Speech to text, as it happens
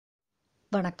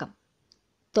வணக்கம்.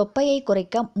 தொப்பையை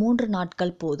குறைக்க 3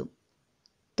 நாட்கள் போதும்.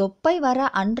 தொப்பை வர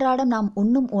அன்றாடம் நாம்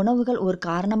உண்ணும் உணவுகள் ஒரு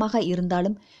காரணமாக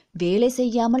இருந்தாலும், வேலை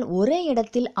செய்யாமல் ஒரே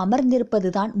இடத்தில்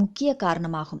அமர்ந்திருப்பதுதான் முக்கிய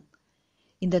காரணமாகும்.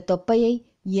 இந்த தொப்பையை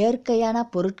இயற்கையான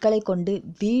பொருட்களை கொண்டு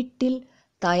வீட்டில்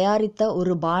தயாரித்த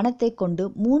ஒரு பானத்தை கொண்டு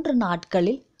 3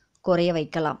 நாட்களில் குறைய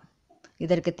வைக்கலாம்.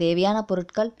 இதற்கு தேவையான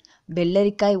பொருட்கள்: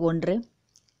 வெள்ளரிக்காய் 1,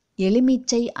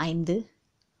 எலுமிச்சை 5,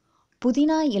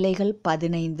 புதினா இலைகள்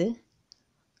 15,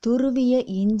 துருவிய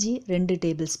இஞ்சி 2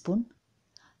 டேபிள் ஸ்பூன்,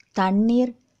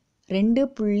 தண்ணீர்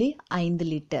 2.5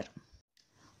 லிட்டர்.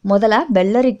 முதல்ல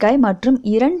வெள்ளரிக்காய் மற்றும்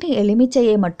 2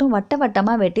 எலுமிச்சையை மட்டும் வட்ட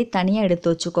வட்டமாக வெட்டி தனியாக எடுத்து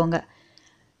வச்சுக்கோங்க.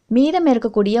 மீதம்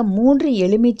இருக்கக்கூடிய 3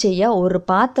 எலுமிச்சையை ஒரு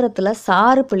பாத்திரத்தில்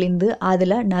சாறு பிழிந்து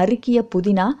அதில் நறுக்கிய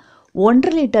புதினா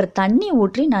 1 லிட்டர் தண்ணி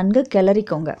ஊற்றி நன்கு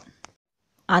கிளறிக்கோங்க.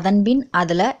 அதன்பின்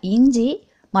அதில் இஞ்சி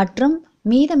மற்றும்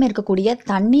மீதம் இருக்கக்கூடிய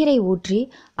தண்ணீரை ஊற்றி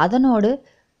அதனோடு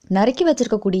நறுக்கி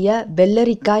வச்சிருக்கக்கூடிய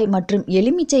வெள்ளரிக்காய் மற்றும்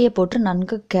எலுமிச்சையை போட்டு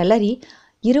நன்கு கிளறி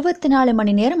 24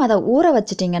 மணி நேரம் அதை ஊற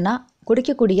வச்சிட்டிங்கன்னா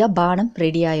குடிக்கக்கூடிய பானம்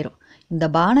ரெடி ஆயிரும். இந்த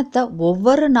பானத்தை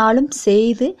ஒவ்வொரு நாளும்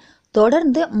செய்து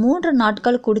தொடர்ந்து 3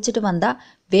 நாட்கள் குடிச்சிட்டு வந்தால்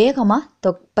வேகமாக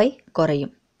தொப்பை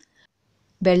குறையும்.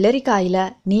 வெள்ளரிக்காயில்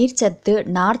நீர்ச்சத்து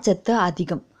நார்ச்சத்து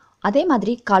அதிகம். அதே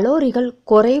மாதிரி கலோரிகள்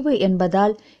குறைவு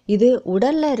என்பதால் இது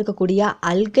உடலில் இருக்கக்கூடிய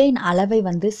அல்கைன் அளவை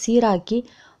சீராக்கி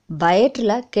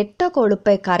வயிற்றில் கெட்ட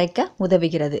கொழுப்பை கரைக்க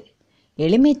உதவுகிறது.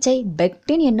 எலுமிச்சை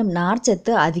பெக்டின் என்னும்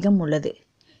நார்ச்சத்து அதிகம் உள்ளது.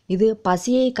 இது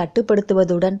பசியை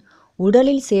கட்டுப்படுத்துவதுடன்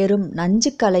உடலில் சேரும்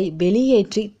நஞ்சுக்களை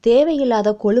வெளியேற்றி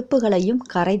தேவையில்லாத கொழுப்புகளையும்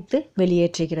கரைத்து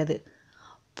வெளியேற்றுகிறது.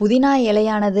 புதினா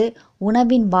இலையானது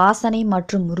உணவின் வாசனை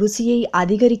மற்றும் ருசியை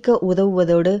அதிகரிக்க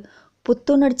உதவுவதோடு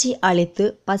புத்துணர்ச்சி அளித்து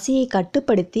பசியை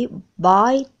கட்டுப்படுத்தி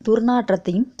வாய்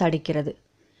துர்நாற்றத்தையும் தடுக்கிறது.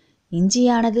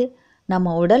 இஞ்சியானது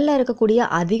நம்ம உடலில் இருக்கக்கூடிய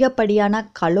அதிகப்படியான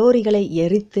கலோரிகளை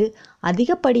எரித்து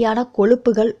அதிகப்படியான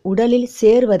கொழுப்புகள் உடலில்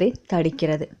சேர்வதை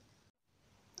தடுக்கிறது.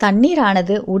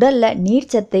 தண்ணீரானது உடலில்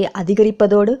நீர்ச்சத்தை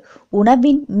அதிகரிப்பதோடு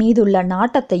உணவின் மீதுள்ள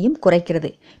நாட்டத்தையும்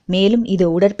குறைக்கிறது. மேலும் இது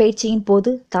உடற்பயிற்சியின்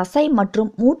போது தசை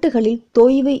மற்றும் மூட்டுகளில்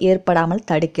தொய்வு ஏற்படாமல்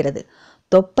தடுக்கிறது.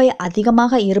 தொப்பை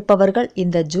அதிகமாக இருப்பவர்கள்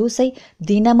இந்த ஜூஸை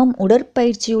தினமும்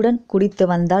உடற்பயிற்சியுடன் குடித்து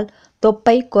வந்தால்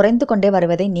தொப்பை குறைந்து கொண்டே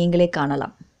வருவதை நீங்களே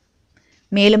காணலாம்.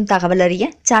 மேலும் தகவல் அறிய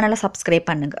சேனலை சப்ஸ்கிரைப்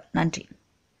பண்ணுங்க. நன்றி.